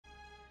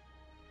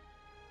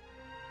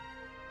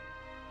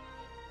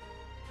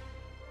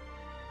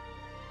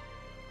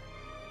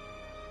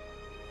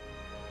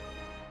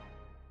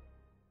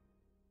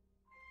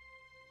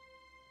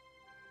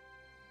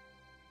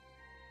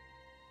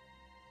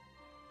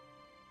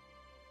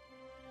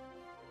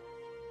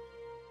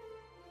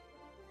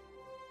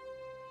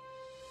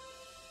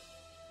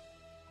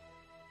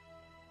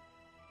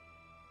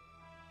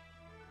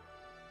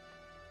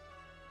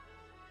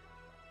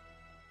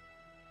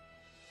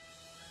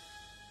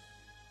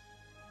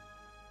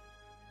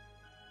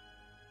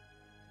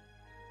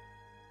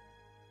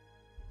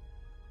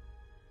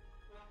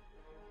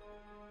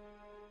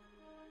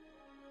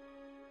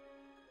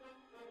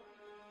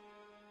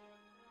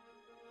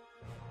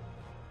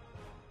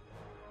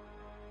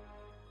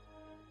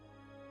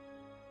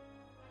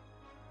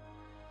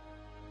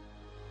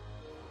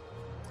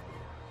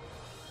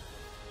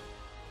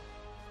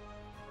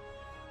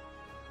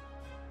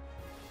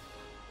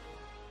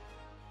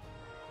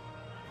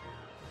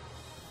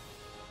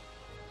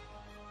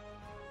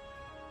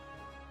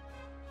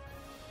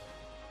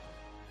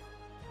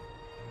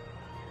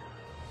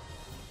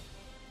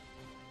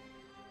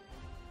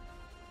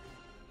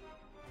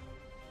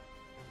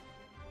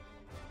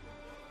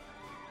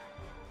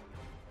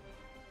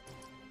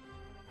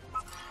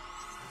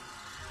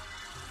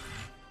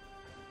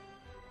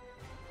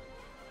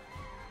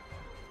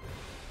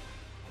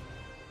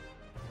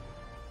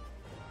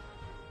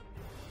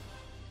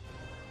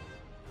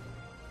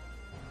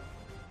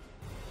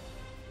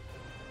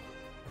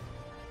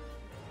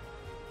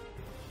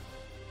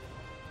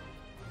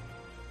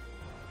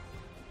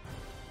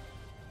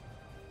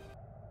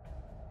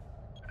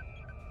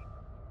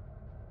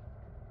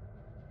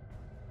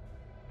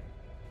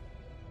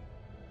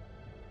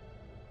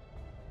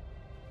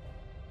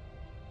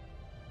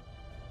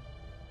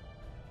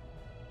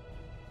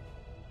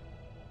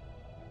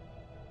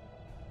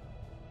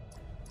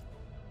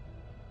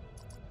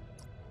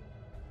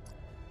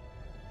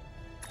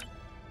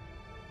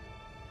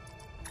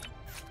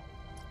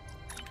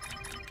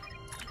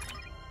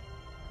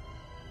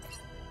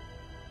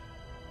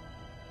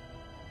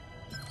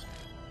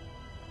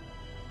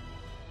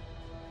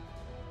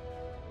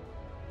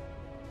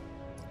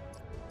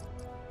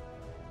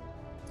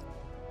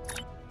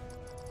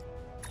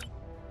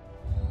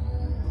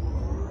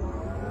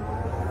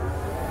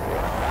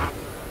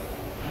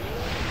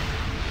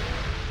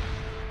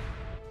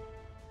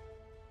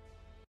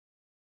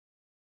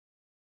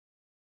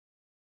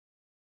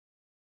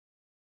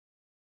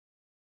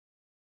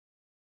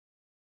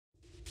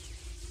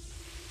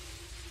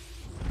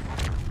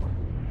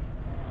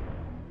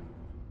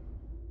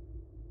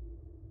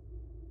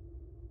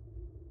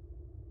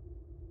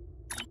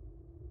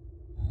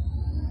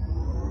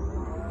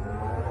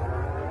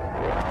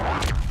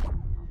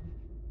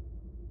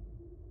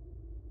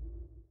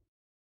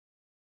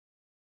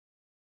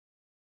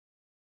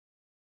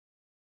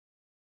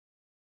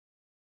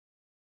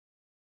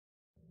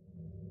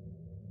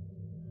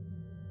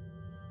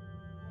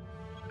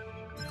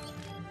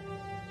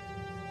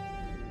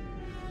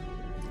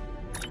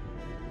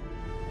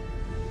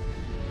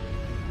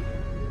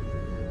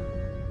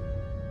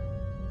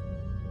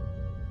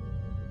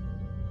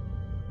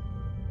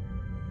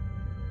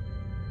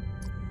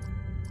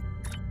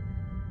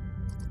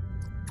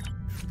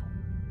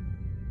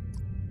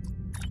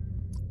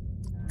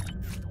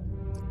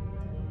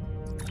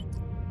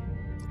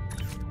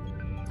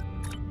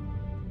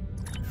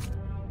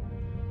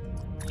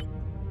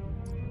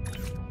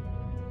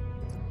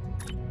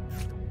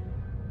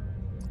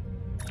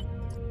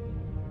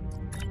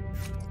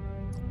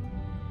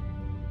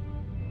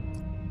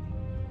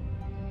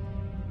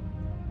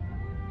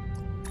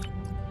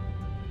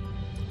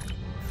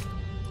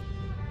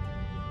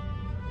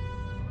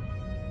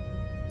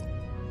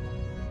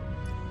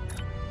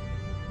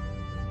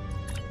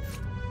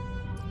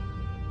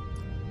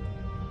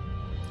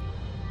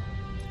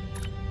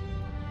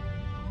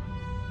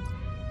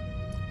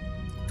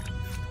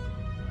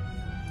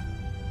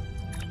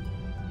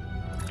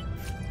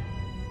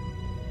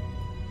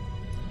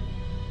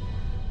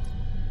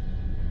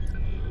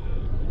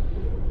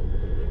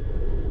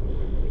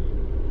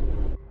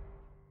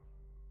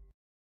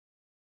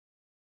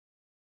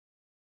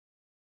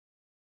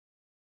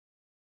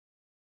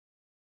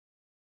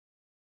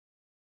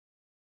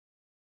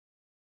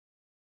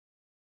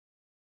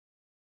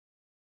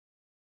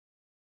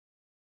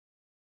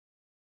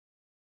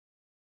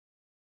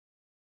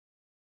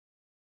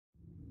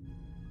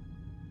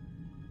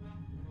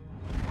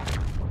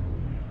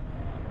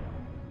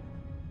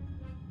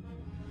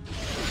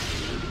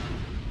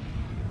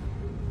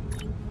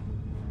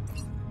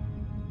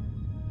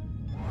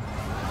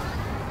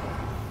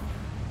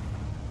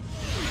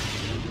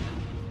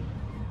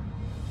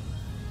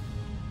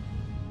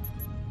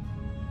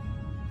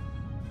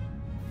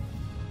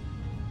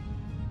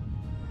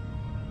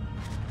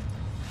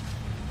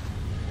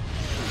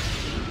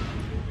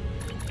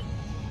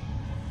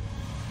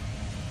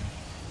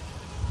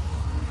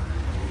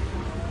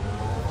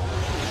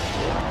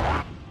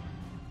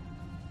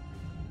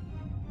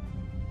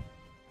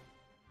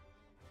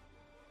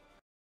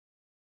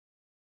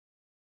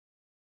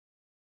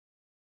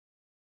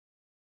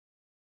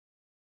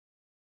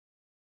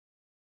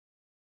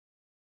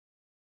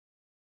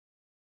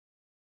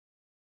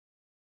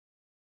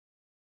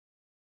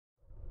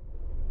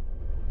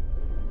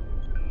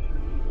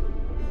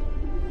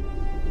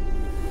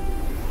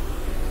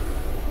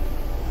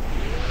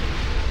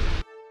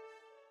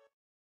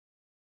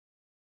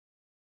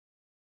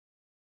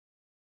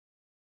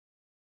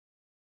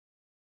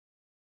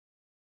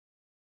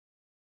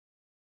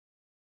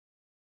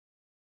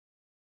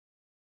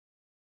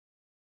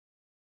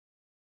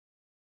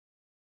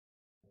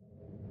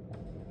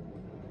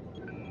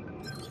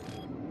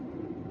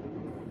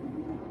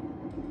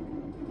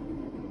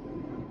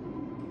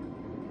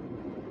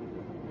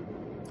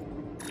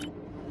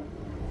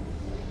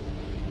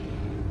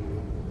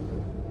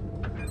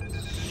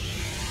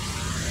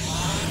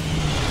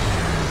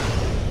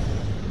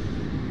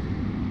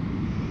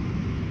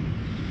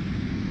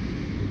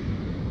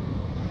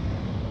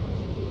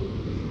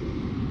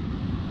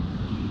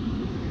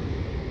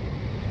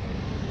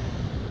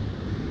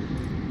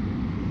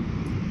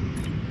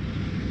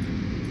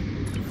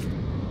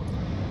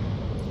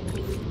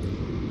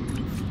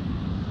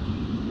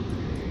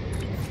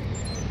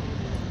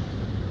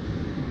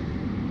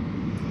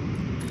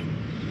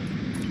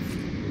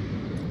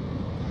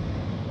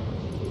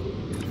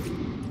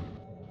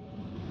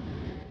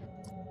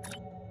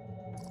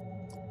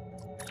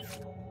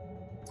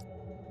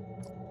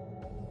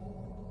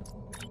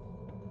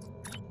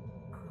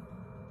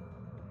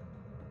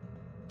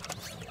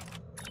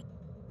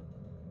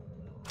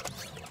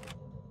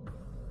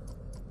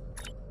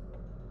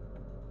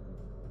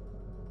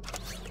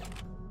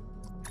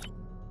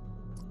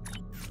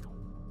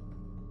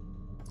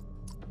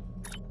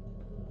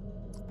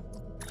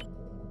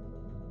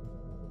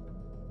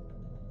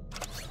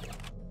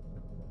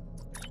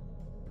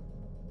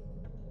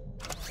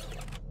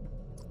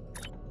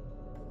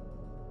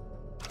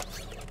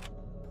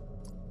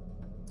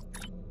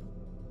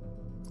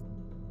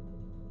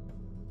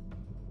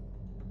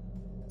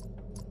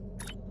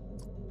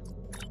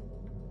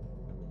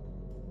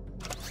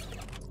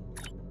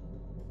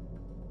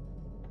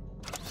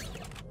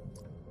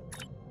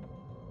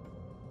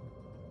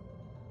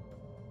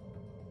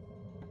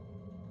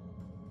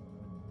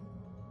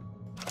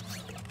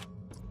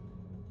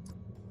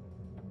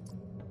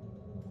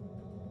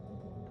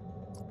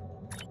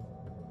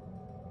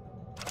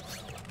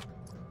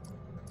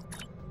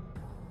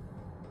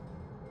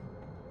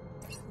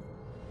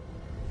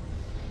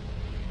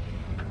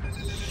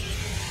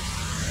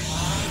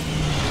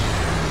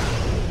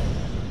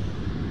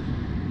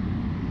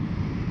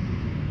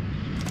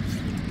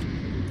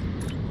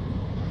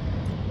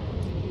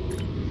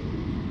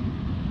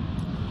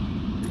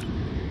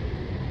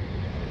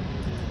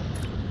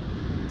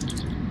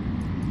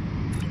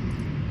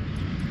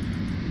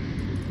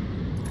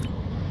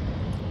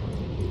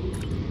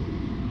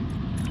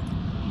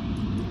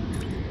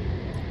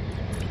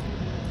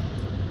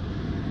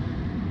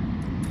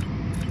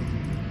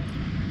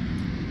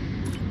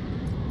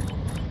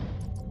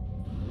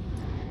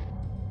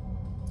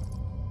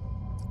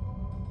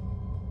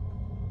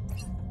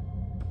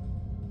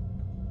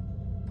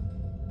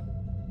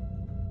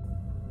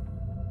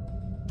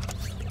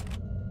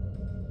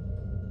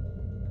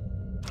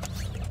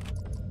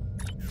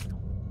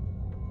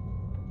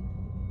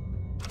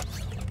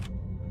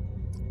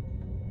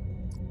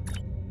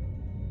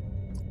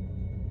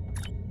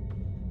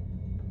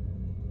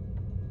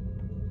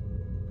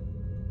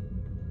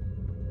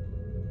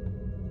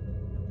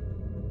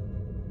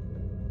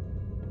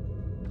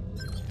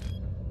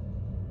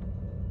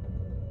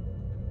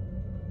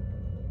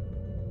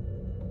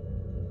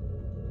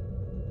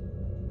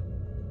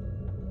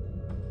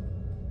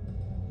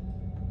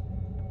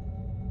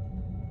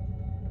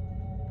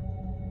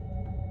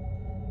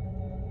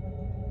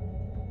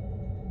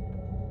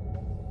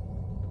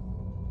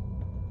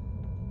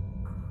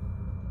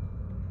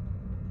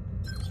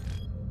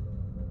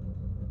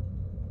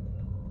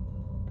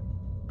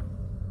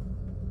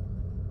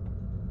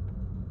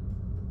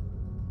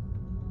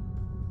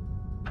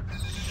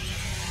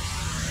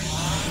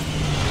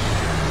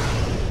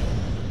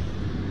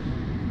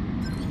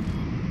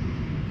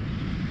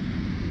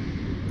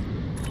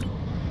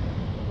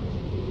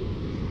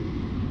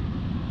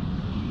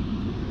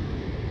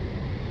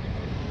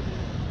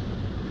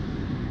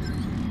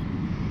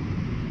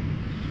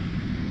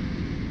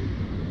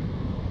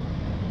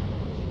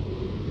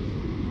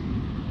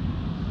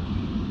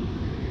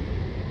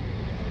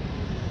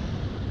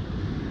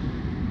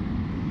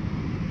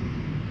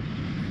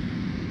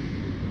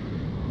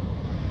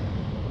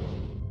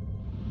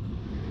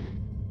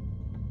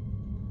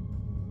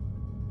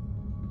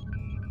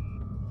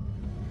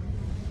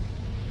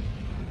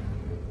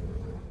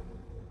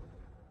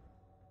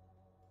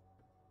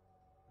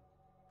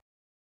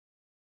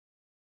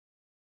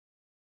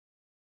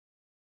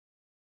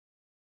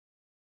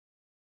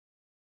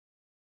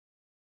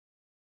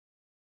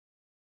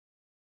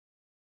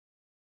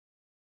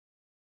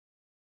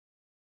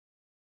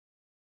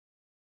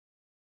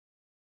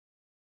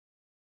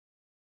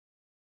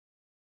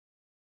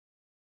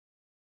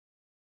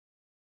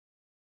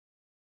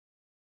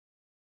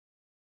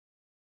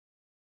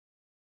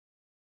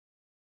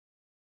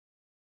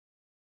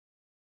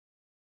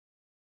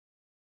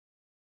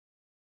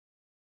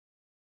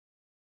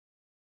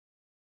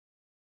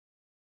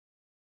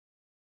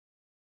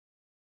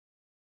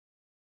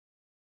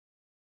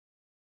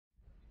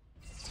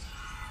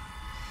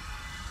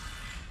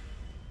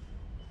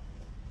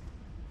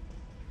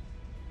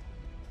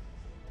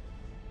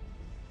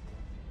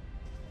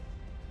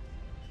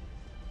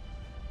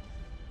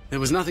There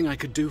was nothing I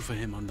could do for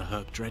him on the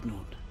Herc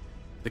Dreadnought.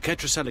 The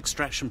Ketracel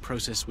extraction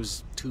process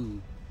was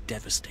too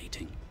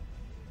devastating.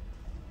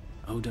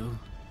 Odo,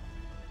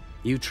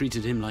 you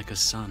treated him like a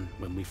son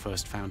when we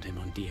first found him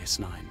on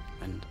DS9,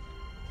 and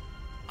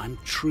I'm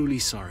truly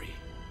sorry.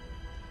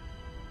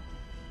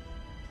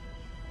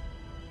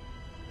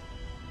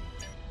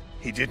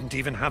 He didn't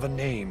even have a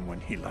name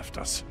when he left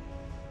us.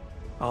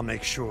 I'll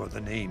make sure the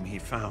name he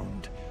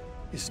found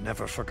is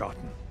never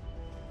forgotten.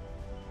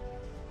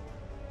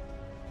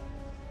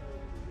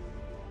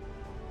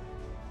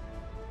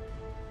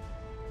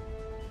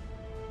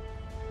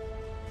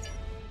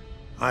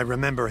 I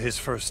remember his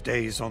first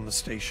days on the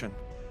station.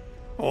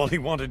 All he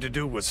wanted to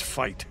do was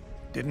fight.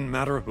 Didn't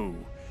matter who.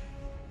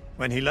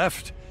 When he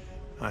left,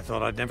 I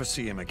thought I'd never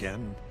see him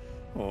again.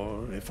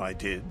 Or if I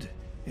did,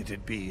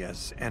 it'd be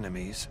as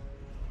enemies.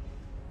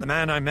 The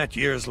man I met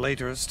years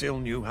later still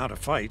knew how to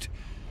fight,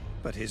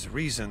 but his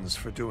reasons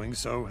for doing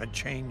so had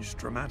changed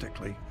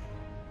dramatically.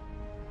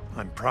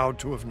 I'm proud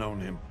to have known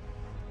him.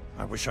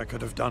 I wish I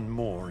could have done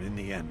more in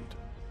the end.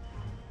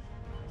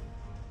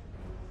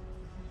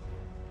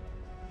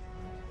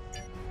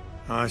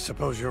 I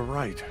suppose you're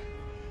right.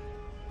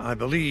 I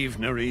believe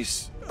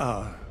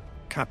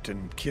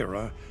Captain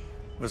Kira,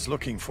 was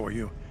looking for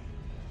you.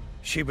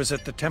 She was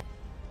at the temple.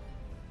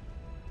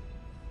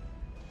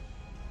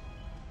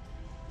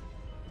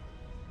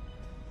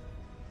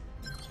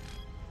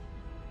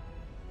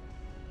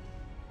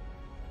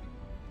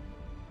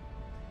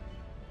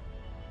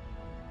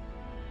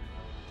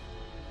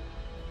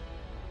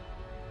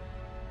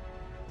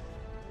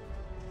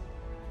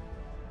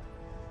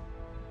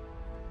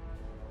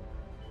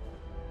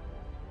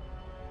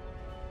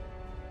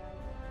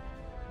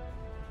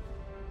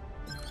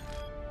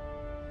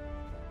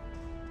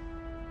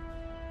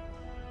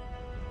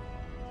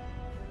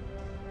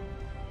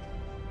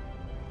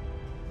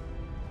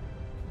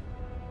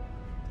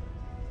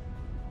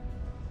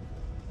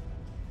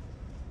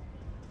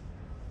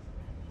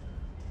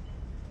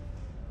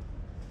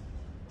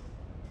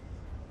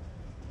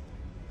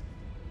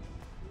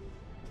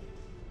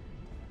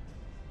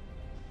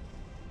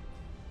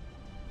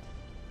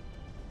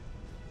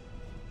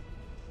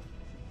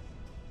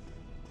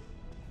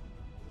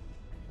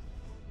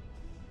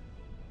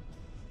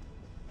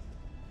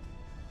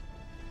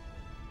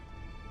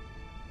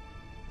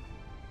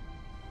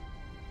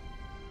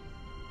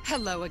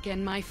 Hello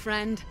again, my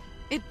friend.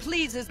 It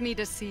pleases me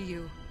to see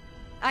you.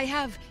 I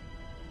have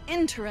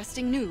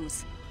interesting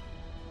news.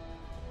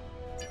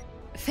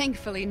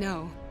 Thankfully,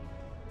 no.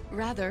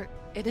 Rather,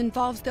 it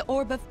involves the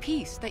Orb of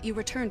Peace that you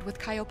returned with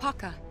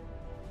Kaiopaka.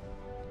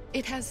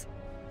 It has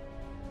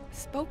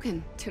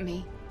spoken to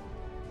me.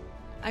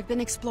 I've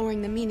been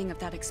exploring the meaning of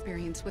that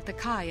experience with the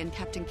Kai and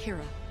Captain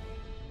Kira.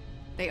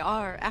 They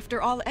are,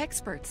 after all,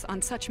 experts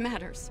on such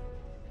matters.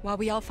 While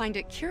we all find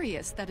it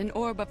curious that an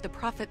Orb of the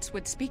Prophets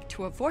would speak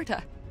to a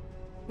Vorta,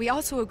 we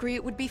also agree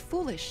it would be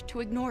foolish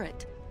to ignore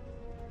it.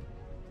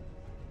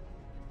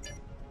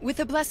 With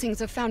the blessings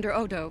of Founder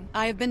Odo,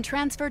 I have been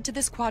transferred to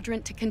this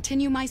quadrant to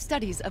continue my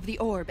studies of the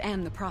Orb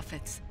and the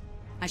Prophets.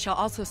 I shall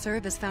also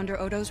serve as Founder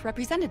Odo's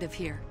representative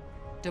here.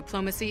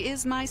 Diplomacy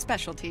is my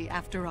specialty,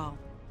 after all.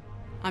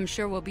 I'm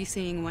sure we'll be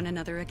seeing one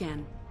another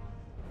again.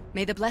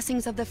 May the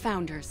blessings of the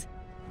Founders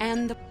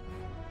and the...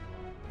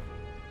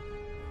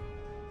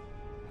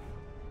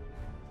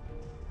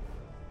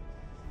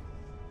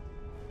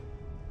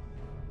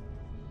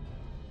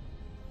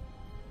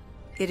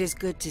 It is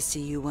good to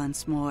see you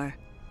once more.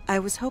 I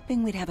was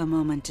hoping we'd have a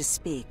moment to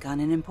speak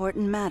on an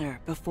important matter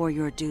before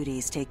your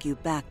duties take you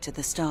back to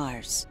the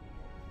stars.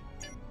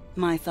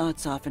 My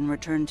thoughts often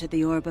return to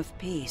the Orb of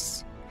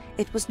Peace.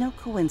 It was no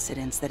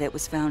coincidence that it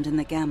was found in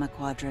the Gamma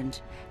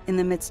Quadrant, in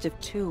the midst of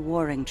two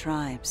warring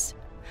tribes.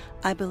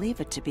 I believe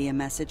it to be a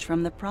message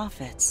from the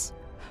Prophets,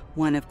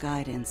 one of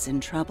guidance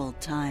in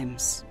troubled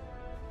times.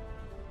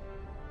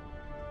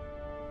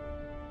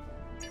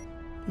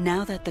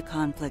 Now that the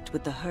conflict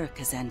with the Herc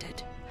has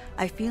ended,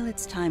 I feel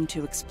it's time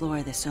to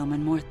explore this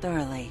omen more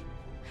thoroughly.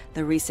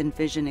 The recent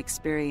vision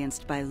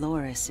experienced by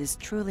Loris is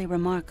truly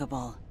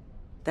remarkable.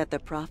 That the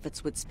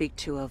Prophets would speak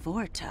to a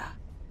Vorta.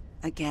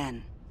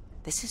 Again,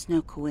 this is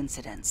no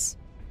coincidence.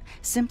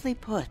 Simply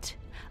put,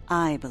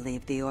 I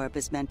believe the Orb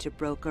is meant to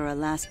broker a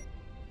last...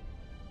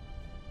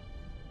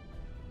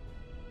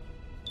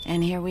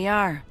 And here we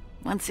are,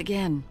 once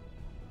again.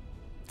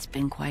 It's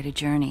been quite a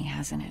journey,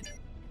 hasn't it?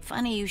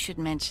 Funny you should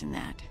mention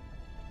that.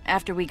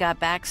 After we got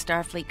back,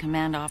 Starfleet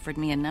Command offered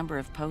me a number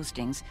of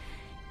postings,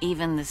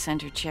 even the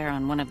center chair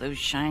on one of those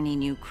shiny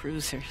new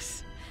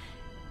cruisers.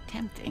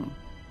 Tempting.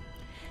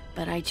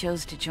 But I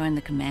chose to join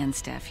the command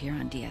staff here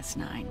on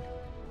DS9.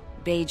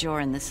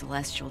 Bajor and the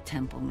Celestial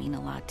Temple mean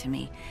a lot to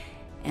me,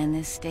 and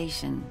this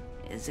station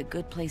is a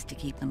good place to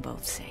keep them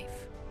both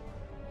safe.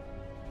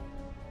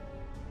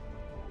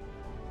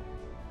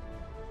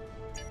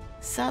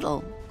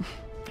 Subtle,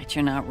 but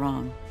you're not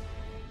wrong.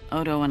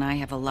 Odo and I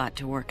have a lot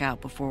to work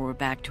out before we're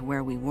back to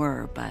where we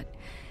were, but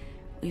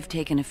we've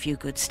taken a few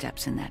good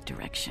steps in that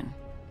direction.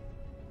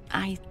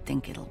 I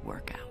think it'll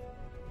work out.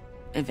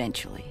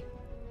 Eventually.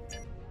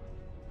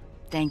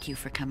 Thank you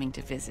for coming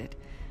to visit.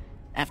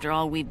 After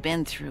all we've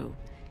been through,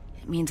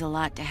 it means a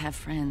lot to have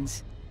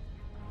friends.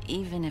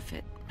 Even if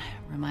it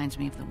reminds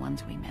me of the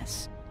ones we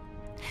miss.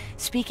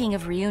 Speaking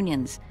of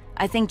reunions,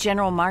 I think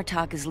General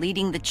Martok is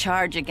leading the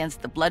charge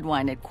against the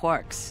Bloodwine at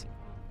Quark's.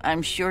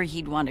 I'm sure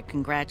he'd want to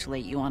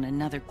congratulate you on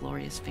another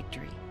glorious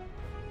victory.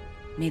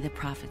 May the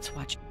prophets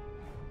watch.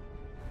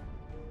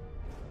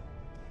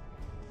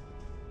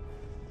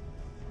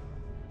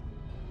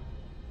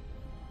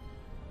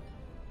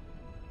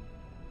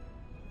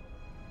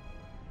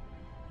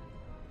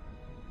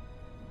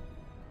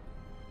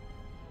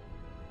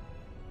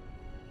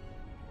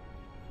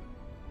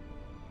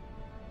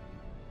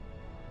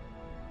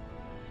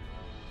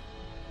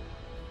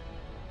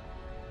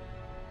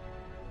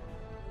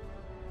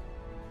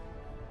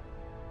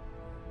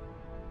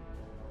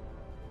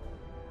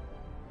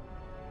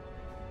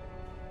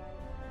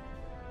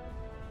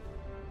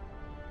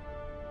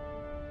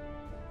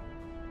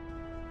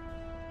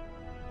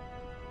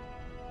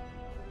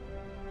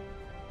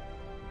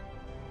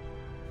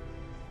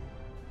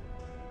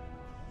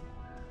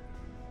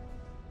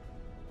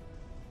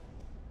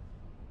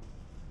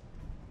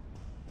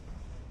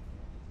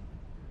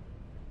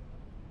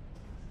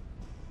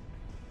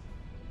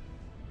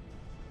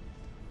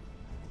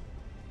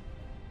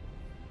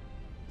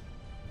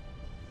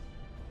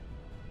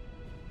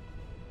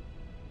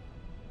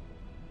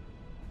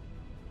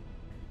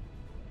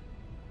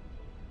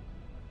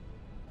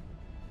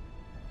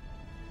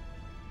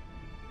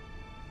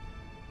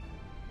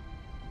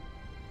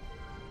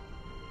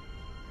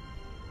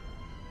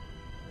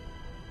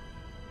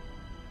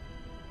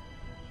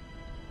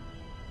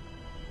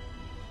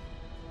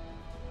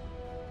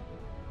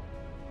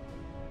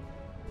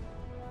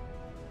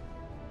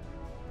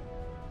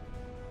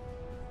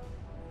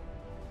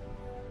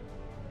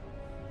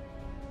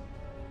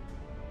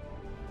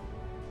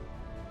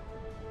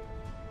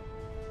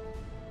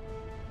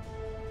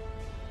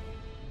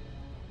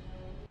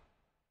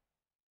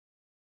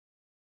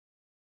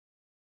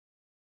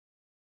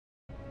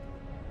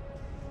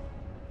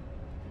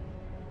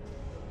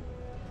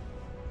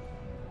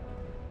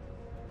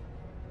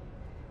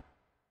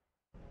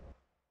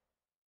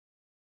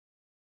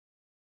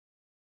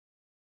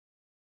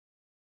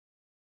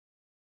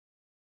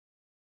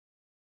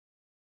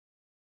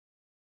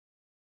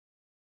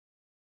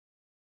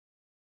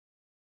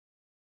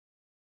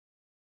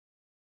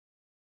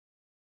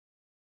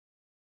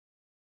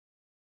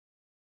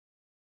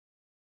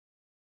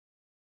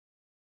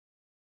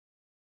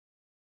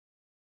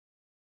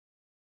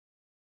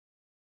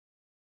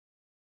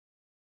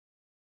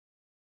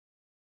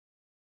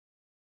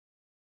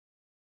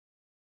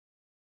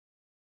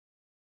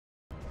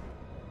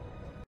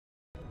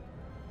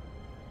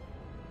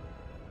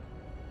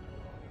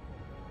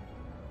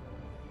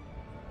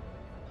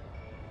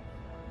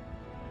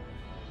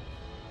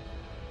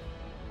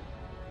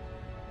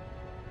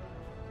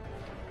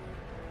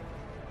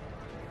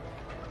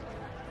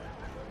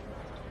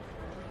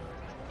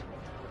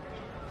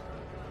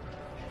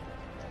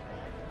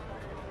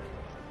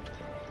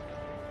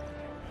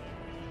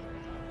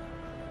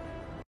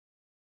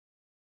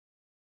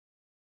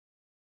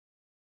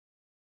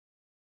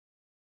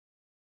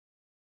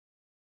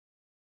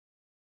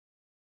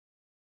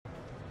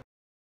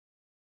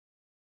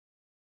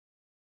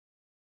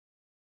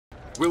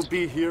 We'll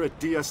be here at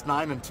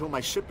DS9 until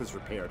my ship is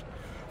repaired.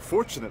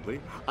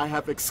 Fortunately, I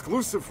have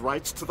exclusive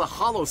rights to the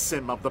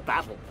holosim of the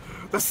battle.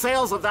 The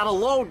sales of that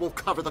alone will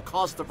cover the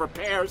cost of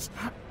repairs.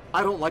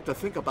 I don't like to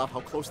think about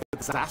how close to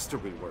disaster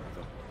we were,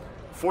 though.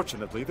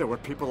 Fortunately, there were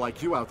people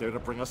like you out there to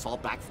bring us all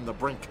back from the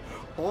brink.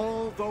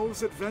 All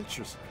those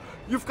adventures.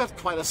 You've got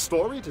quite a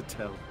story to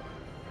tell.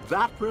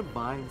 That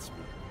reminds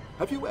me.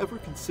 Have you ever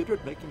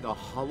considered making a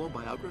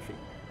holobiography?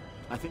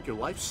 I think your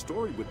life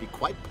story would be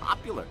quite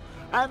popular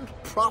and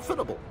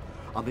profitable.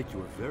 I'll make you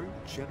a very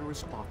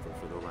generous offer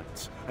for the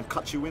rights and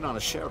cut you in on a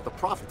share of the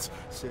profits,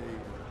 say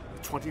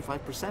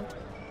 25%.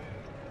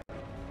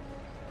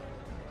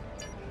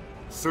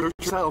 Suit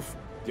yourself.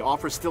 The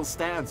offer still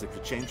stands if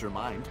you change your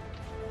mind.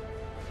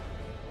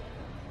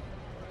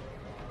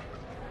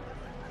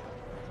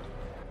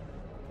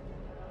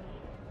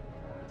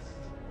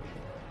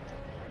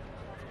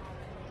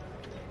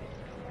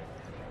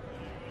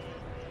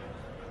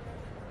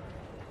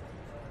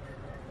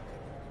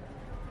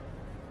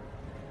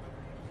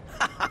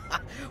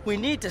 We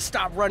need to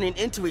stop running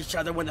into each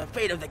other when the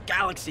fate of the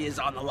galaxy is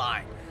on the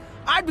line.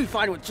 I'd be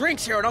fine with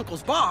drinks here at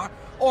Uncle's bar,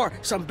 or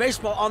some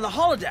baseball on the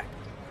holodeck.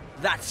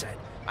 That said,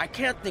 I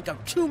can't think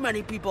of too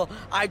many people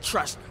I'd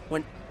trust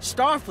when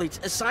Starfleet's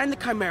assigned the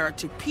Chimera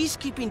to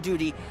peacekeeping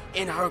duty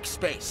in Herc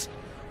space.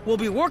 We'll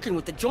be working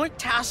with the Joint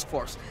Task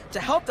Force to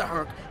help the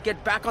Herc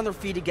get back on their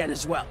feet again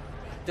as well.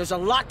 There's a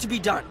lot to be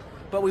done,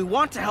 but we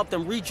want to help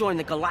them rejoin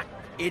the Galactic.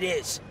 It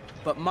is,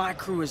 but my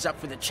crew is up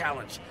for the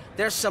challenge.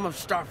 They're some of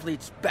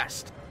Starfleet's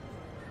best.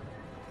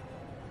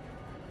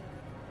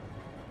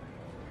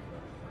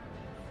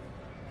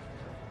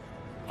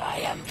 I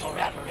am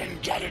forever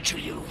indebted to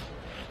you.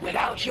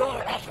 Without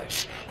your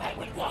efforts, I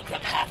would walk the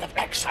path of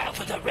exile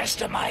for the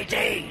rest of my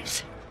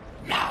days.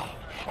 Now,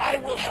 I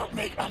will help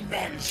make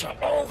amends for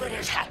all that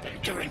has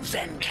happened during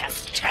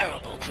Zenketh's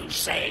terrible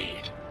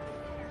crusade.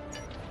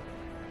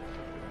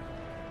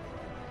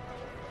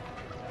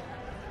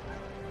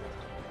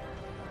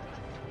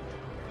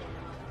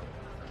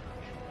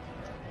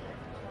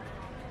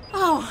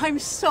 Oh, I'm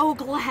so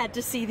glad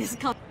to see this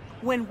come.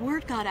 When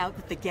word got out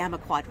that the Gamma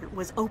Quadrant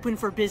was open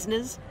for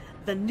business,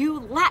 the new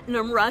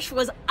Latinum rush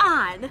was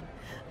on.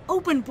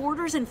 Open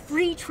borders and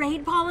free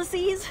trade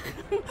policies?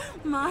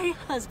 My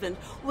husband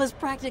was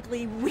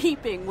practically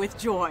weeping with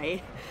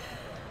joy.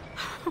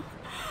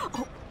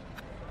 Oh.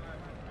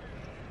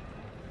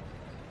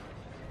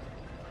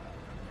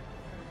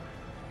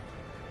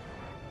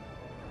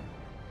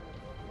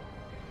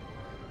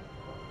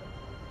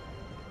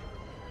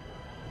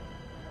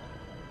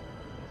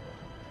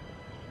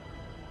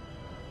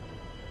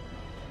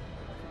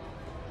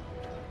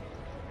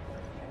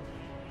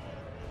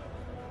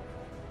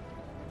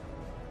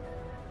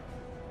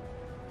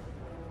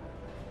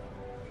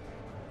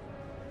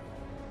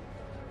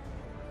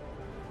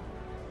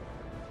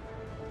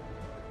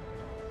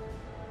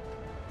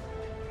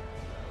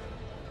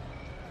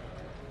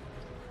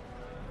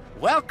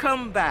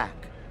 Welcome back.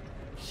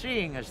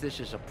 Seeing as this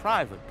is a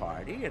private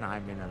party and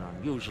I'm in an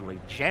unusually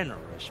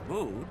generous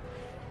mood,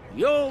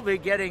 you'll be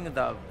getting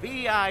the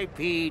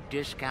VIP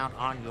discount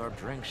on your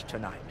drinks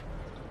tonight.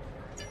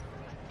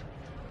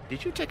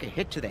 Did you take a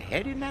hit to the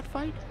head in that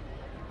fight?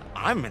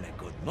 I'm in a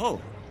good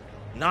mood.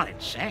 Not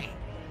insane.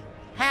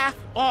 Half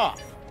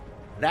off.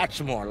 That's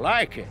more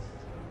like it.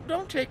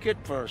 Don't take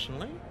it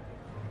personally.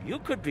 You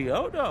could be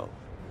Odo.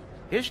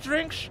 His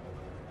drinks?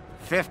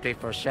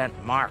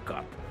 50%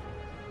 markup.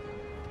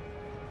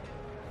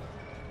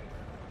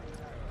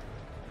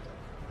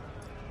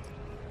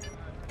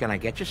 Can I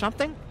get you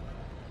something?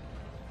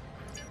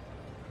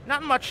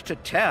 Not much to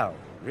tell,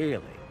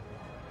 really.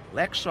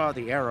 Lex saw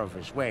the error of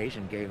his ways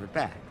and gave it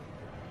back.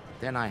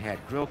 Then I had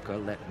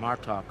Grilka let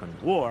Martok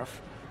and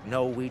Worf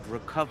know we'd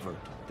recovered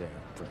their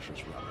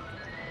precious relic.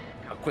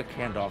 A quick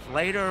handoff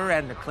later,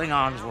 and the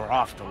Klingons were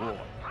off to war.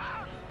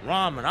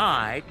 Rom and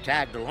I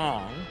tagged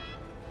along,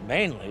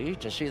 mainly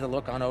to see the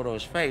look on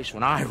Odo's face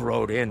when I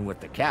rode in with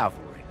the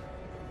cavalry.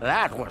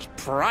 That was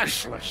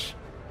priceless.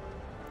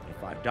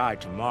 If I die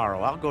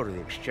tomorrow, I'll go to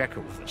the Exchequer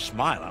with a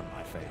smile on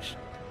my face.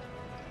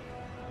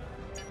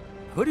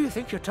 Who do you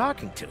think you're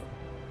talking to?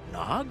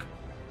 Nog?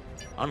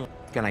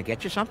 Can I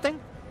get you something?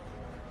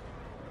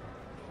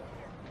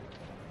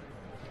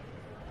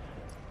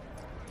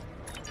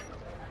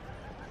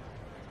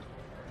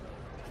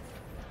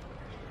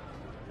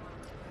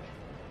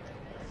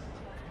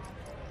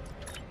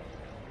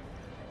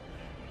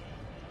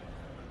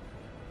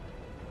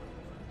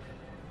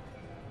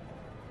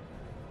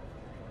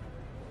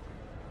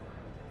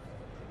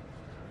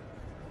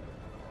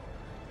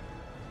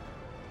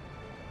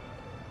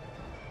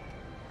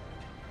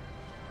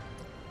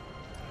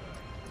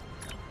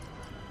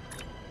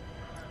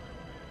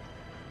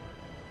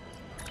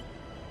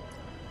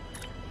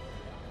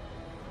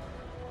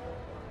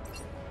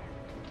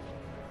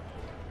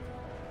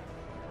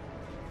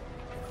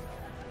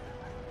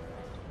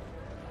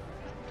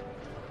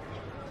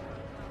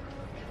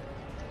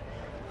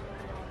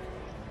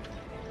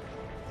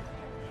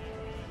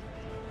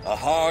 A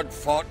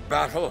hard-fought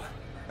battle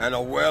and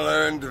a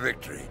well-earned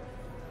victory.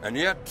 And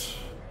yet,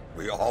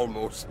 we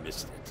almost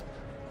missed it.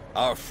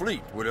 Our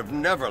fleet would have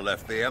never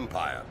left the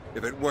Empire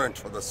if it weren't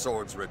for the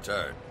sword's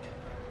return.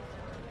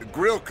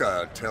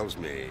 Grilka tells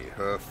me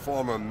her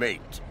former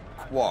mate,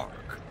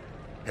 Quark,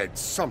 had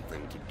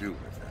something to do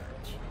with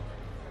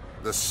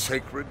that. The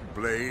sacred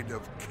blade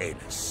of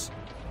Kahless,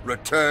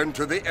 returned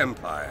to the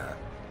Empire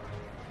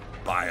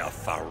by a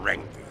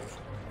Ferengi.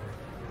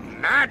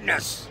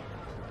 Madness!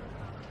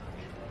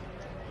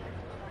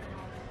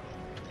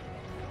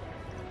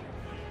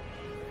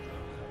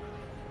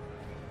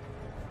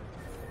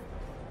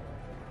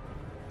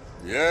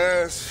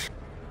 Yes,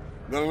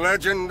 the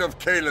legend of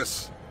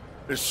Kahless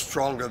is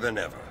stronger than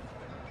ever.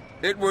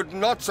 It would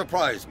not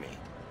surprise me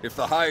if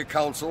the High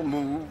Council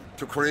moved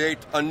to create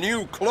a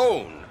new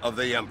clone of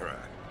the Emperor.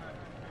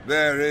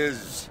 There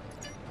is...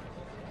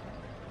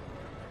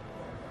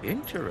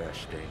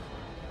 Interesting.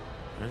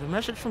 There's a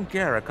message from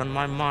Garrick on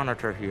my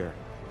monitor here.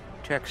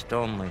 Text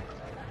only.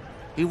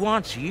 He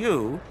wants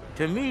you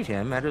to meet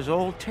him at his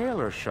old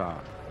tailor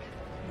shop.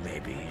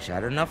 Maybe he's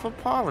had enough of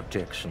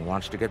politics and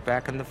wants to get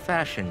back in the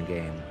fashion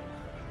game.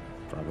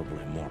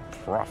 Probably more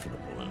profitable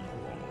in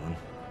the long run,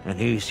 and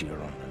easier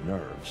on the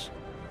nerves.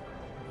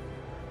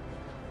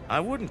 I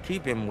wouldn't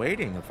keep him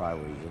waiting if I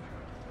were you.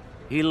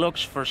 He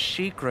looks for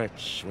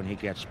secrets when he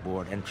gets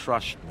bored, and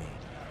trust me,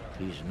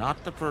 he's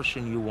not the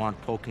person you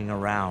want poking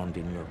around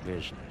in your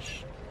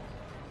business.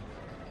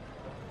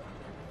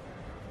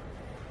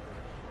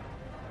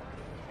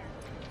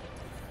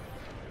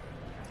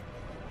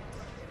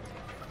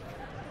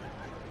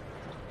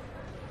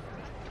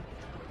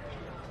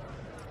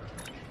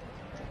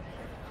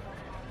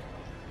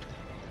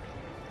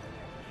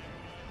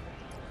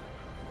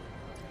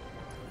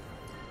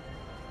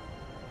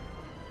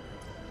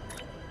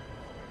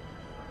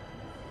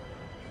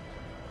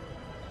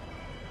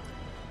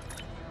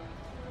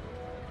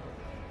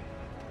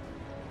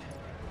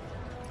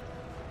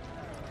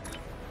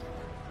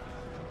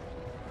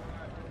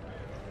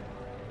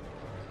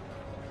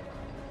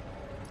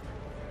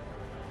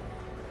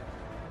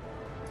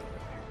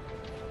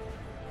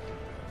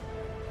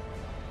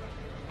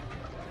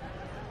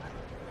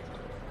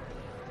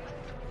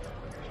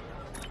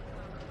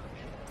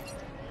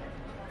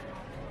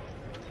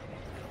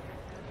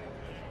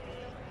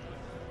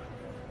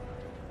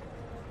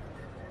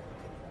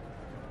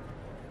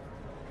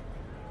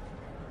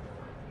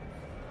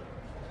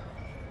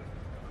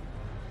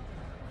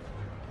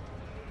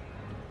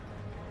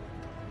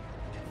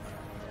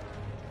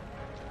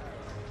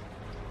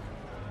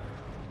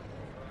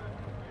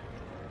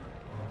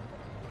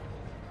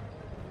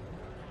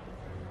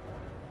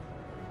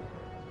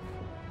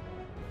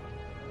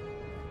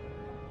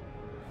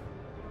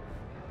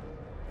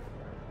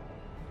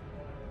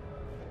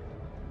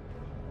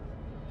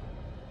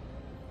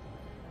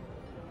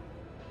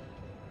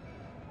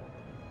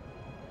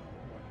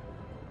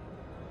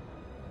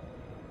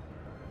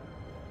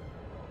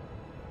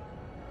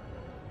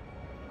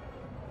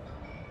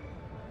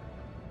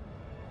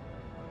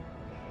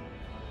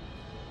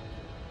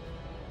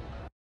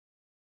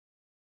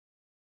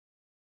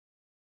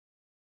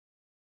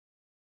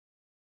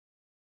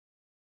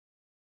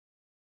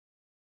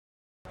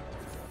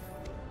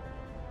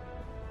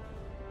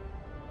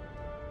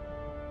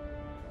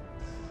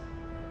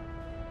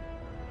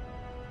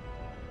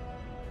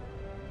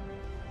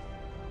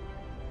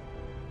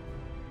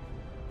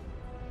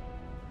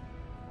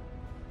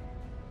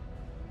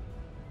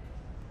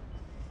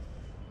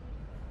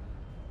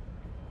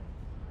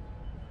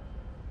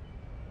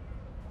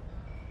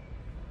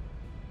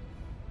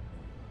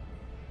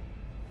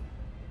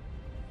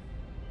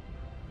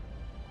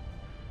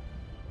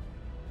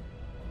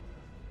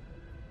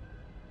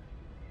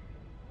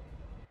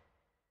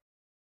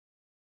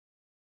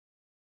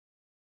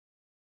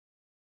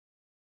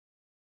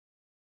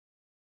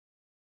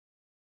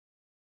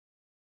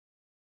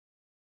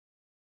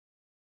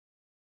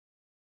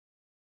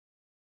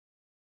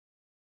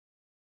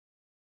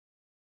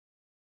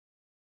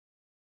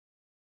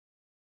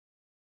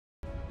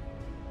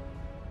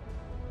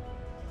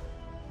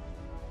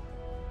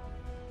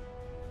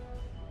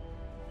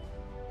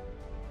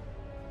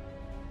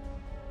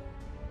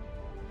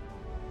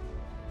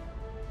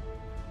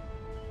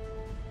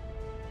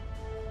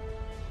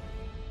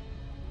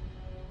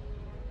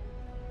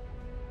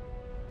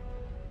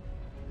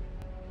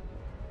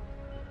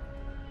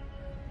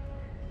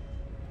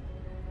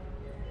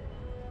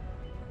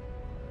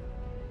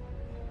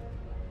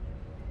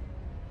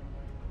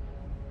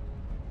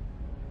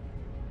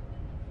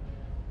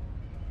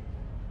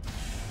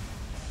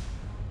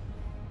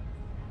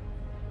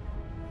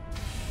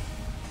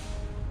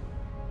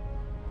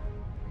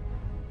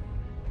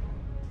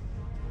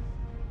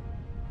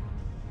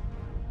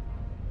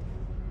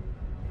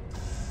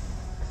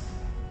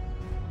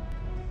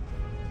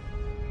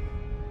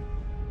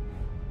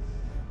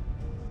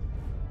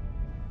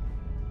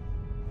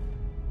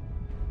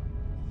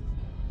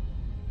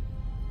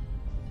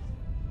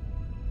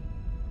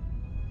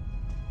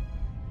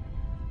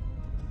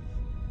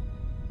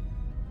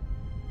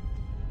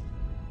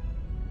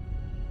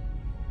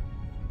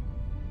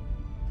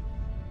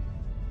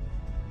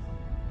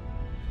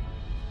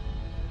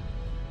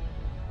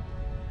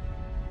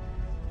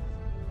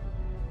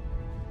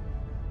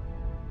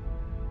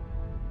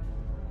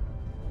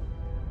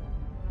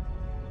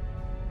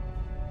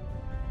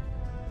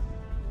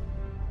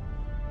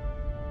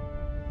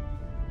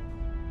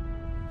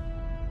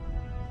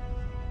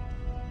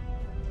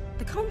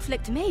 The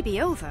conflict may be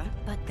over,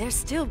 but there's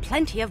still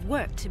plenty of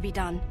work to be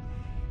done.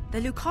 The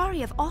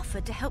Lukari have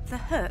offered to help the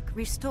Herc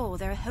restore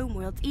their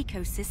homeworld's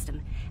ecosystem,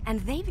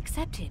 and they've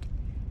accepted.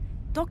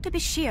 Dr.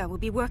 Bashir will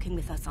be working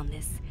with us on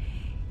this.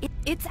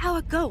 It's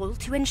our goal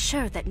to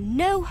ensure that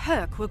no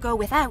Herc will go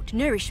without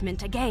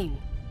nourishment again.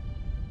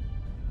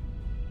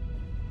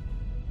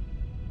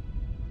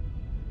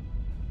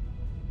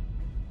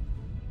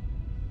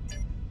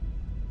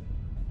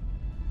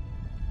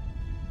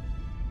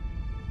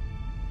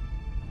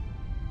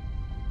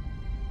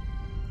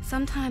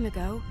 Some time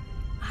ago,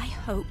 I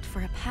hoped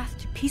for a path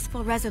to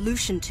peaceful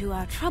resolution to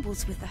our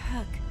troubles with the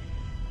Herc.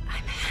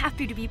 I'm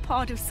happy to be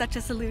part of such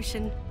a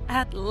solution,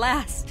 at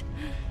last.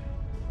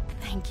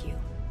 Thank you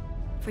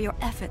for your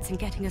efforts in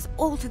getting us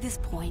all to this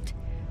point,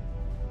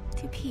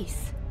 to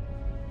peace.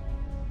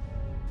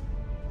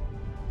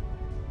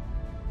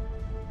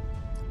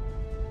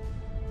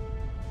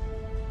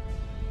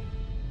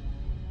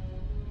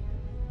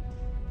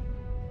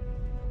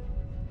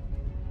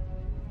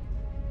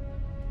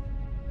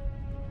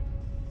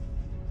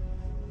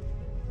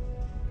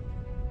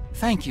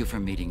 Thank you for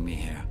meeting me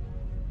here.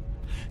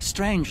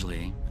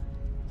 Strangely,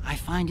 I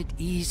find it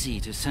easy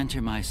to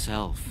center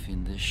myself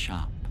in this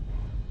shop,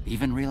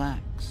 even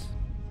relax.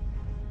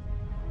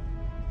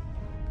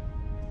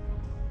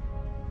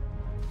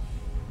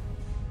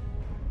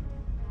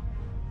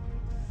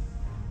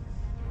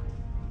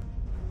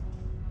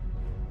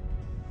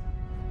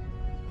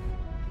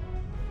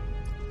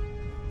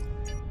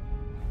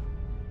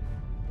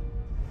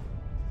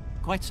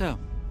 Quite so.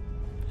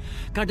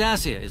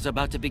 Cardassia is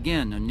about to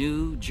begin a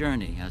new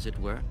journey, as it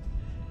were,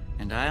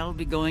 and I'll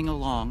be going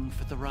along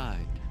for the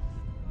ride.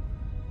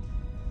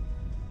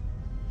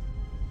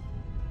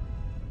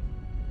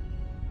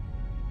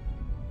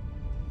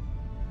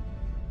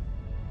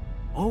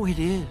 Oh, it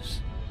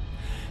is.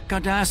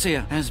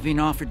 Cardassia has been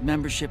offered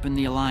membership in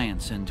the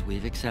Alliance, and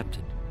we've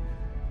accepted.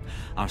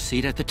 Our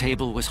seat at the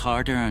table was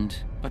hard-earned,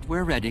 but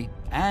we're ready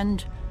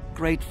and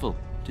grateful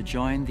to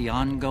join the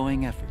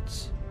ongoing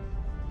efforts.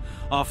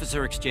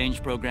 Officer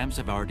exchange programs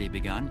have already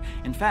begun.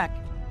 In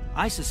fact,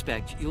 I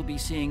suspect you'll be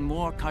seeing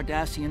more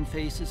Cardassian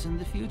faces in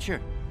the future.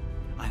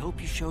 I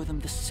hope you show them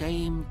the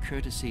same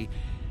courtesy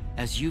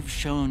as you've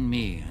shown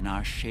me in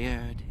our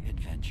shared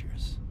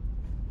adventures.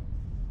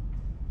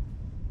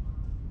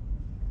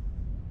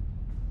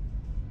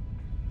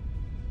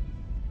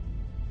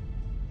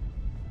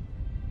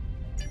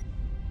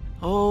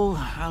 Oh,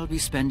 I'll be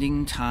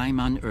spending time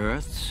on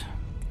Earth,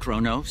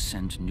 Kronos,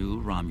 and New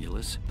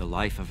Romulus. The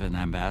life of an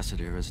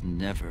ambassador is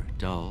never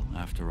dull,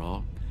 after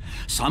all.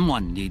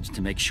 Someone needs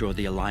to make sure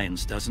the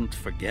Alliance doesn't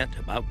forget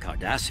about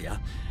Cardassia,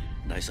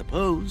 and I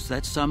suppose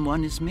that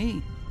someone is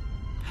me.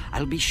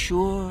 I'll be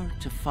sure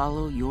to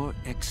follow your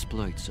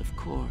exploits, of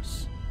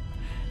course.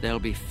 They'll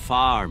be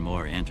far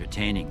more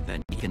entertaining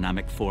than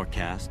economic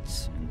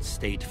forecasts and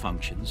state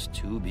functions,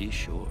 to be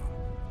sure.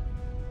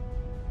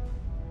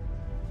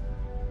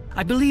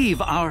 I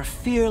believe our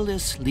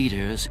fearless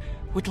leaders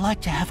would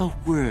like to have a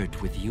word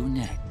with you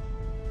next.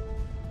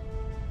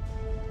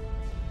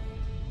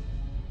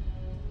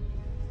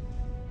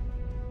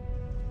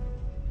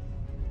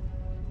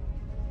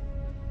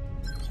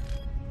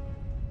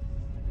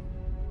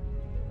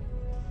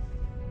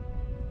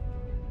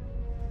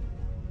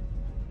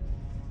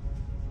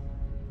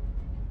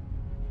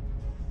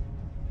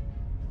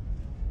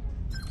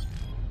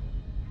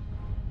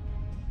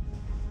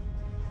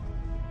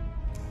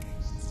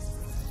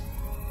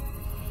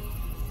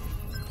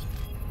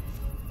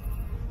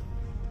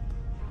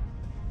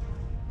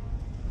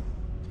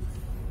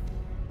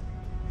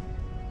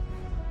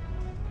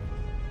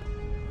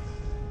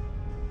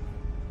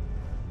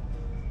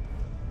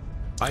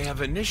 I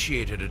have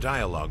initiated a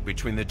dialogue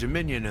between the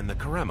Dominion and the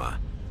Karema.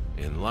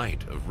 In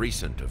light of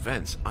recent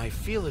events, I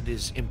feel it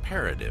is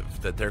imperative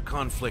that their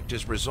conflict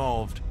is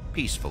resolved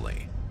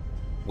peacefully.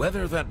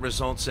 Whether that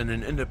results in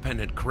an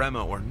independent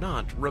Karema or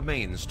not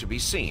remains to be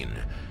seen,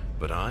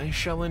 but I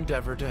shall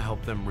endeavor to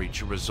help them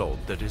reach a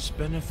result that is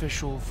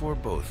beneficial for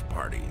both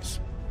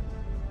parties.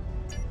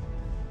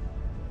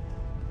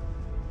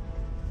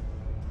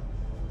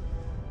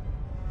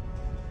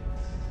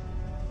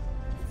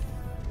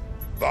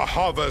 The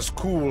Havas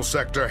Kul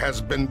sector has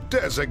been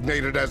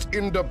designated as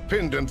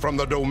independent from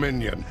the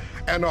Dominion,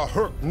 and a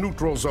Herc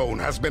neutral zone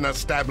has been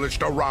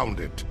established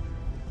around it.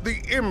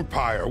 The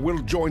Empire will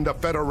join the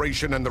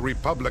Federation and the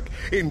Republic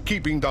in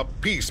keeping the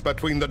peace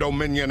between the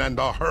Dominion and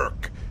the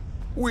Herc.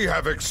 We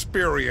have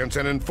experience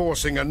in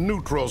enforcing a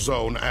neutral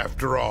zone,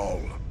 after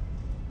all.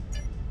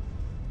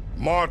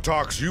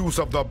 Martok's use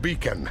of the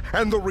beacon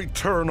and the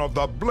return of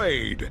the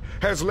blade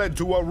has led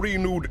to a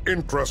renewed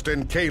interest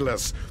in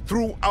Kahless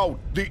throughout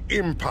the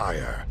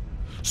Empire.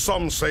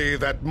 Some say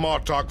that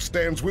Martok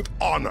stands with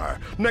honor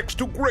next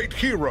to great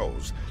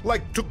heroes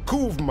like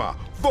Tukuvma,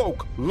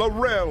 Voke,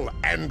 L'Rell,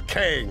 and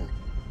Kang.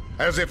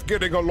 As if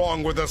getting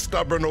along with the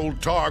stubborn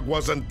old Targ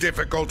wasn't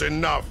difficult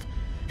enough,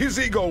 his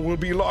ego will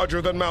be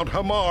larger than Mount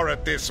Hamar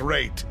at this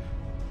rate.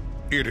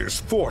 It is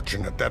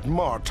fortunate that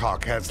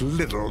Martok has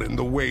little in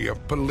the way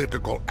of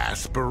political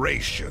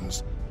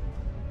aspirations.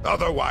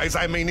 Otherwise,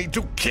 I may need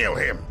to kill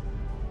him.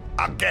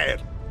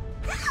 Again.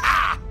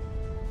 Ha!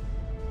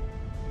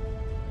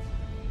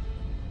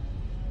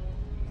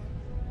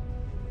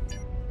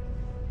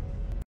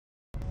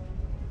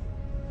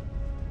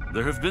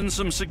 There have been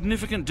some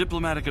significant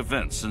diplomatic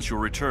events since your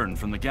return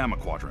from the Gamma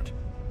Quadrant.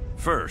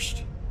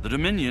 First, the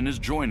Dominion is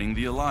joining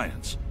the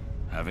Alliance.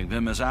 Having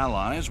them as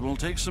allies will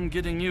take some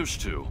getting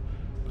used to,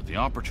 but the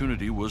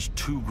opportunity was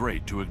too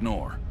great to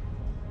ignore.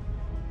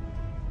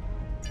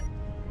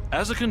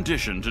 As a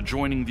condition to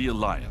joining the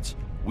Alliance,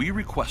 we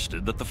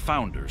requested that the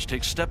Founders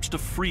take steps to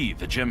free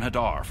the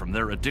Jem'Hadar from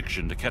their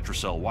addiction to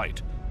Ketracel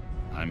White.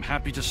 I'm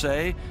happy to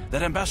say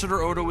that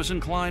Ambassador Odo is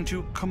inclined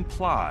to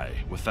comply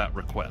with that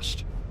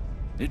request.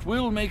 It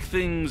will make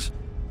things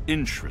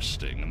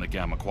interesting in the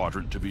Gamma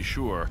Quadrant, to be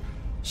sure.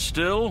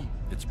 Still,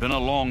 it's been a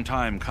long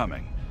time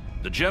coming.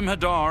 The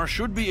Jem'Hadar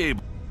should be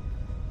able...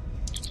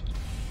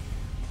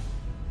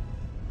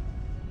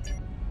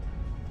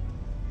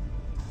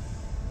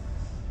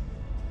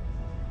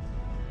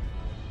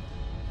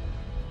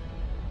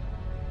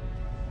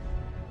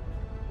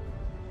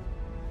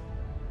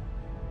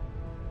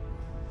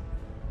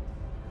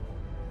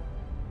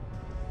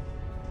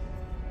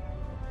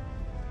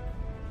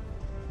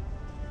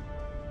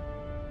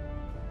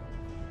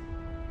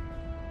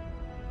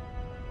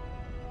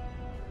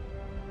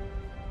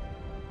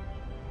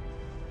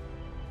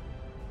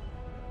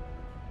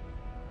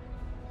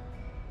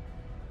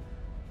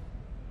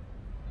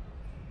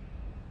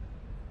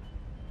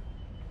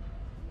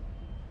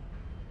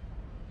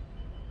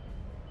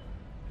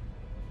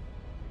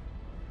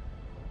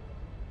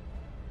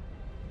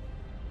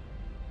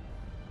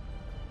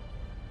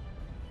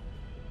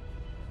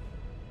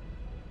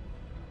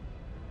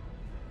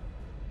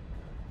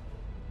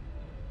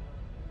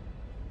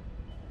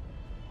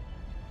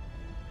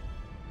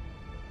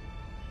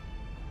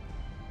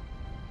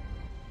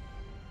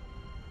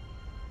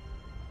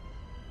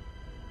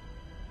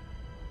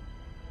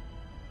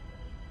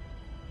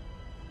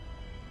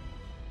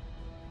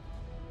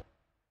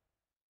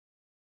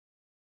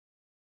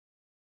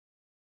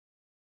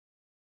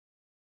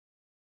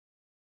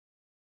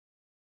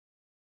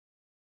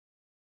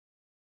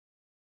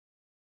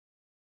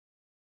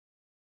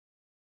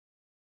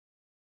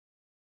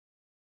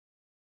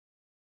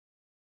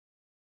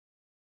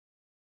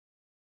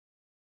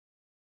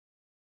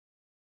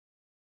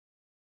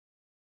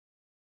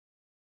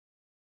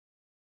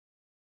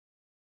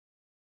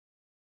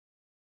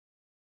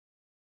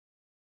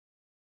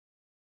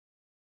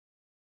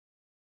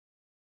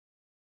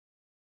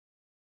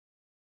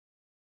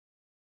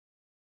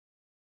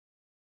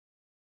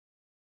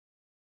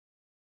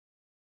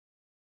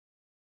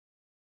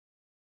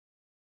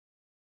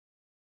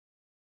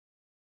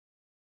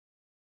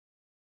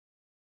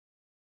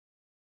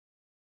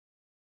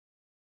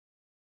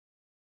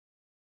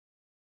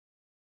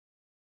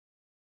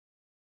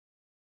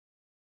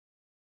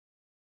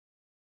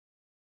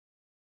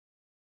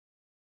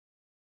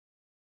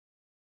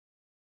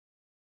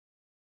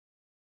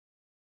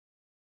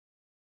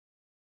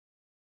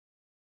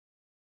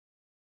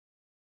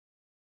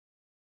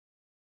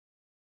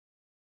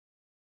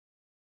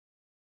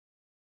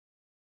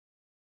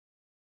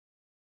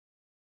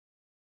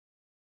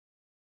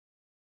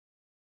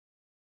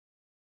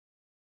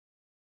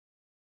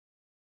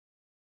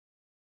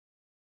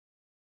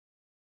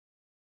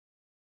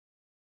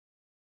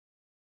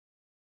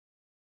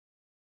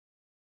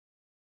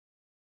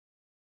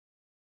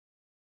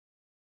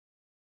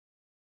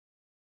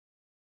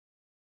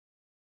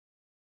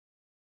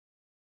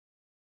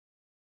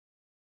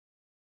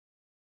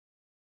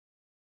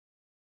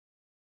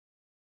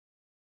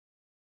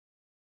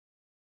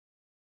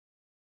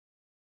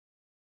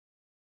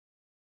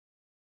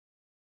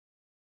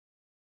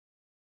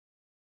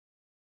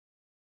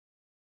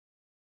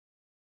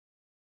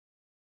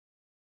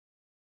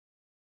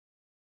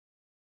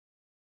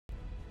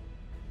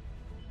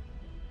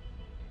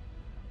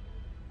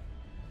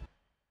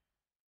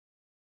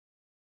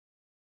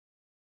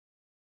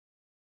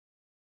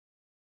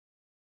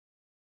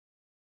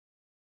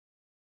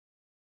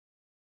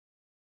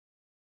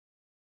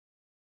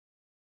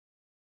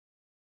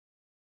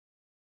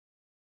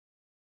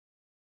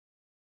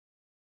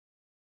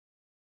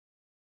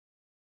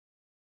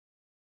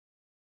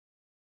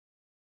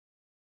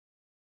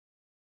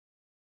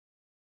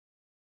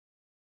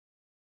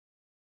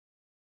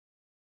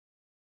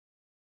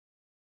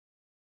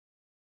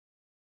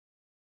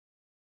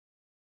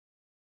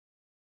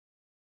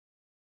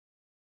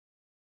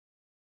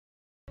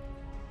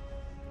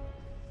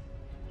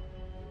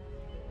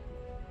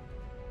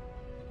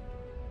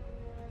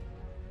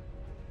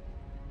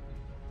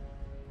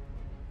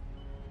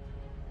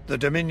 The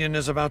Dominion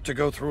is about to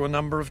go through a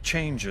number of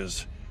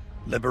changes,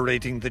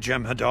 liberating the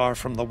Jem'Hadar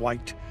from the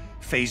White,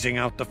 phasing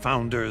out the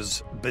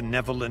Founders'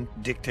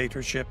 benevolent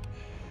dictatorship,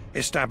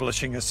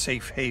 establishing a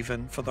safe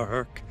haven for the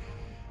Hurk.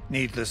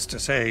 Needless to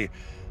say,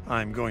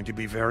 I'm going to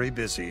be very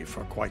busy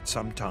for quite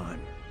some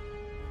time.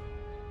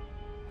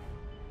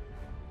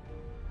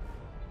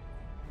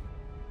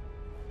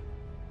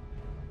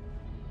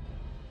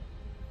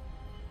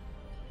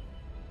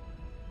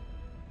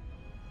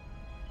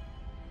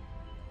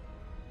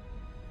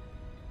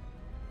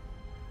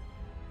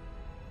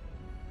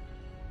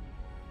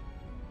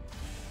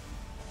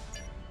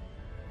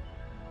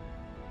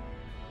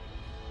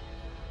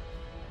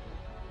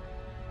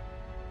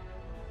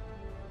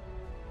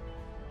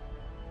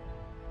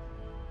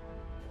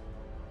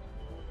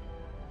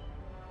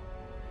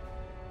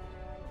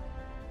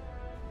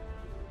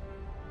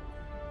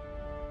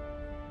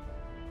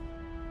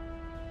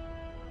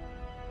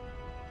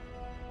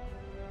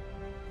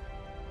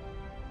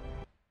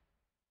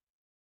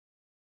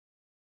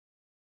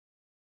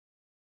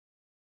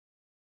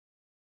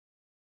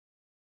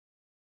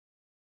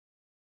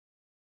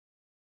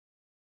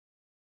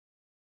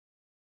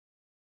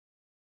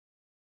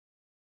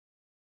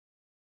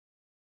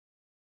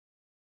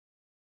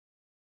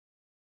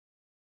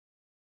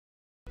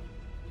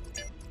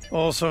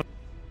 Also,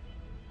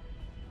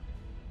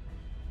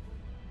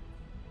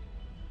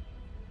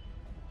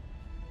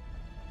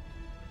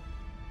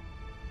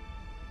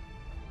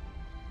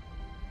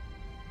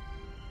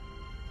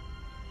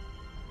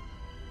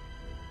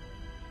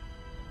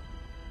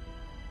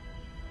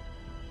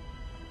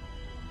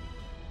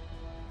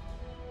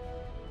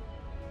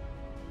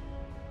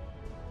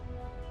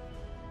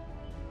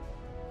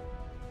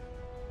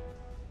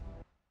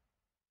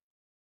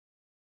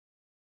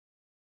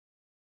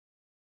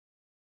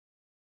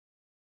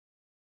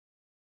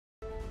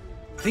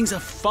 things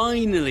are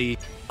finally...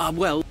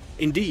 well,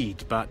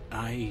 indeed, but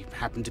I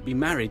happen to be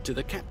married to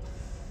the captain.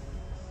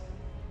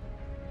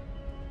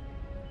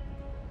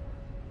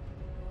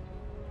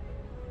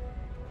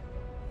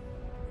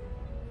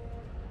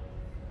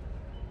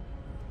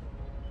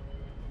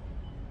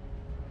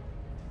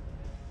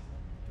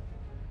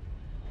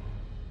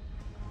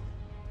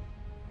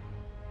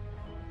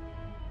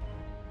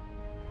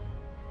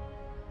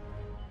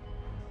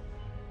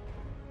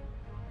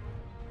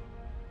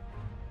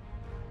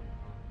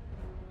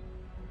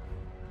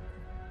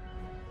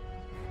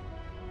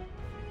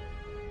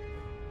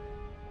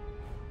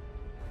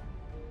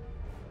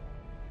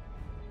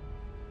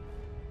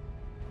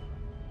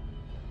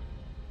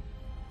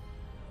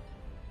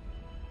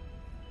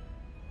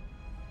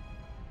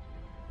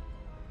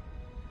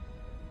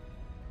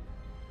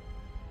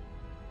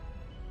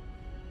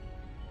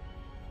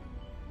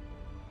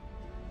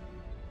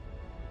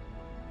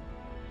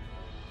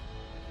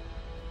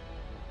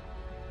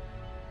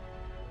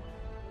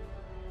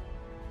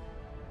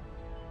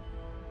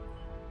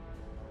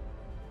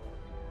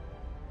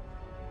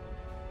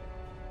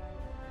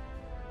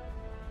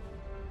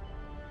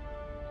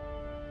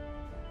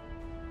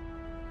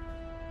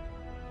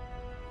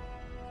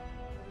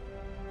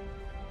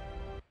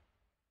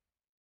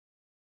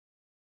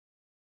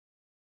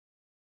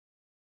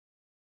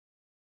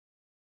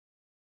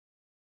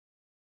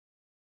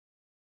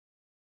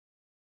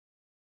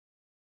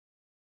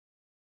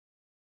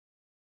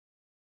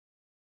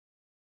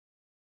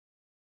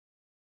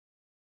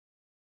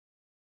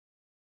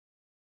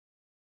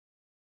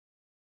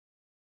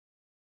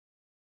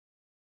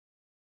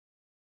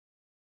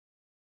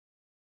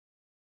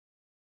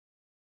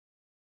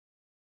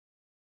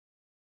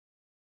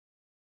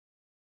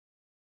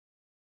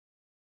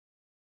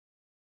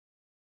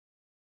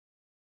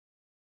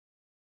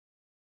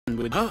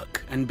 With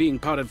Hurk, and being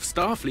part of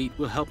Starfleet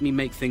will help me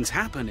make things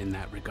happen in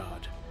that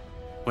regard.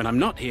 When I'm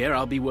not here,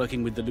 I'll be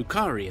working with the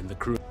Lucari and the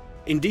crew.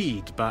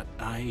 Indeed, but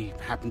I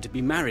happen to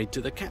be married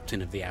to the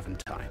captain of the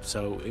Aventine,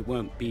 so it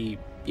won't be,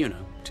 you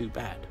know, too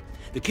bad.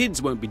 The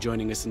kids won't be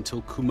joining us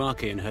until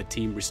Kumake and her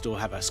team restore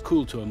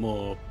Havas-Kul to a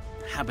more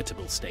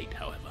habitable state,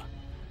 however.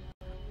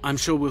 I'm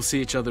sure we'll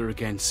see each other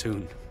again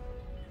soon.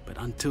 But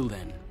until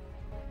then,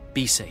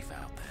 be safe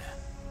out there.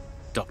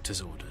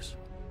 Doctor's orders.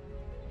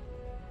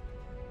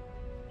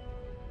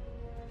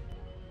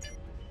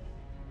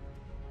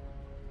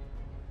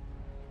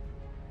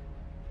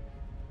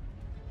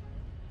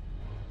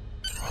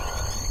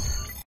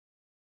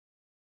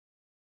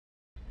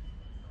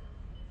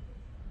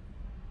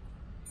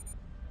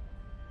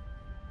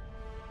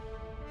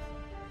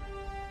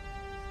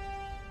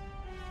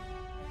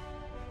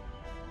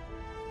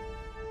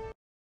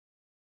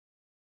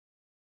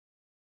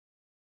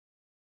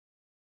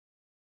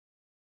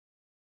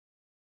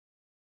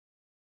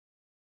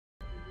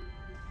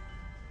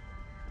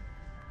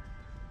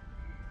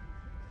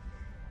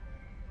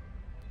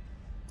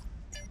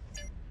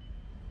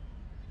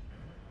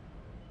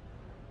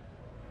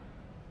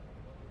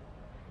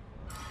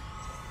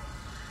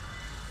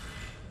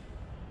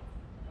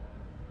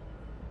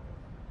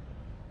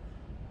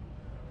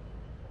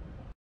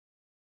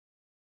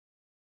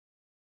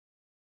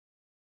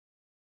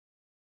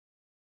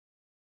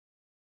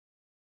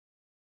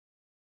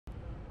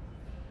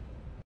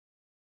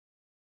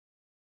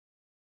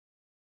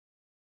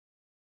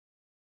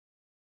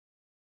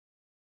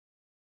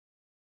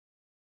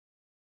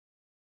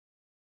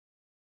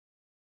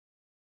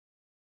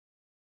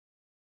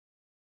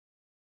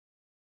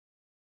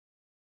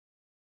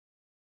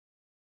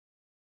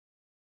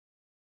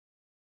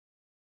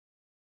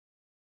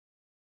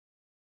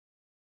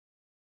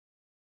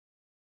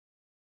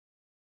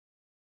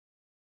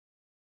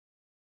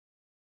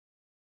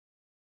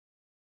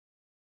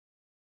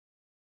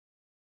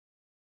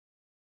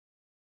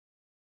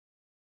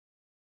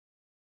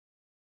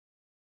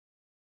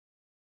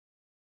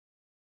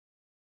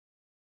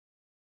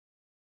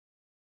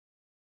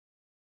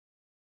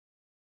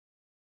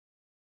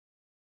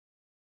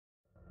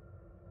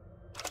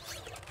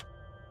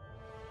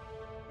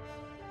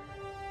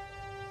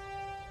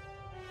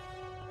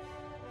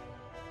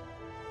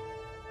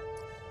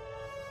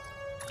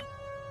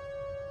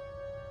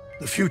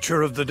 The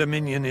future of the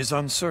Dominion is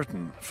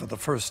uncertain for the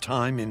first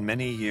time in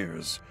many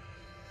years.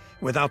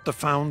 Without the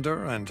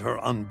Founder and her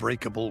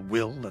unbreakable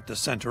will at the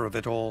center of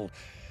it all,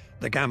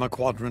 the Gamma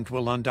Quadrant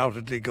will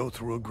undoubtedly go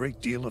through a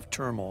great deal of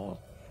turmoil.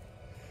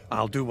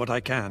 I'll do what I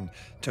can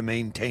to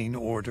maintain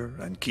order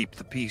and keep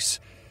the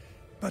peace,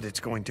 but it's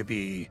going to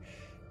be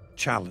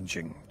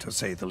challenging, to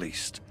say the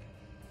least.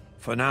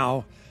 For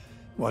now,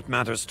 what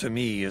matters to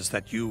me is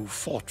that you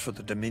fought for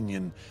the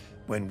Dominion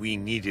when we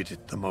needed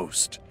it the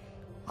most.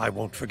 I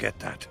won't forget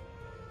that.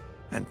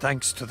 And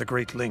thanks to the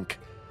Great Link,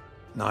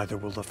 neither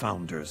will the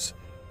Founders.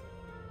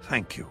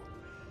 Thank you.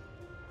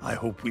 I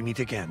hope we meet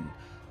again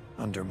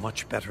under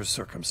much better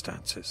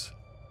circumstances.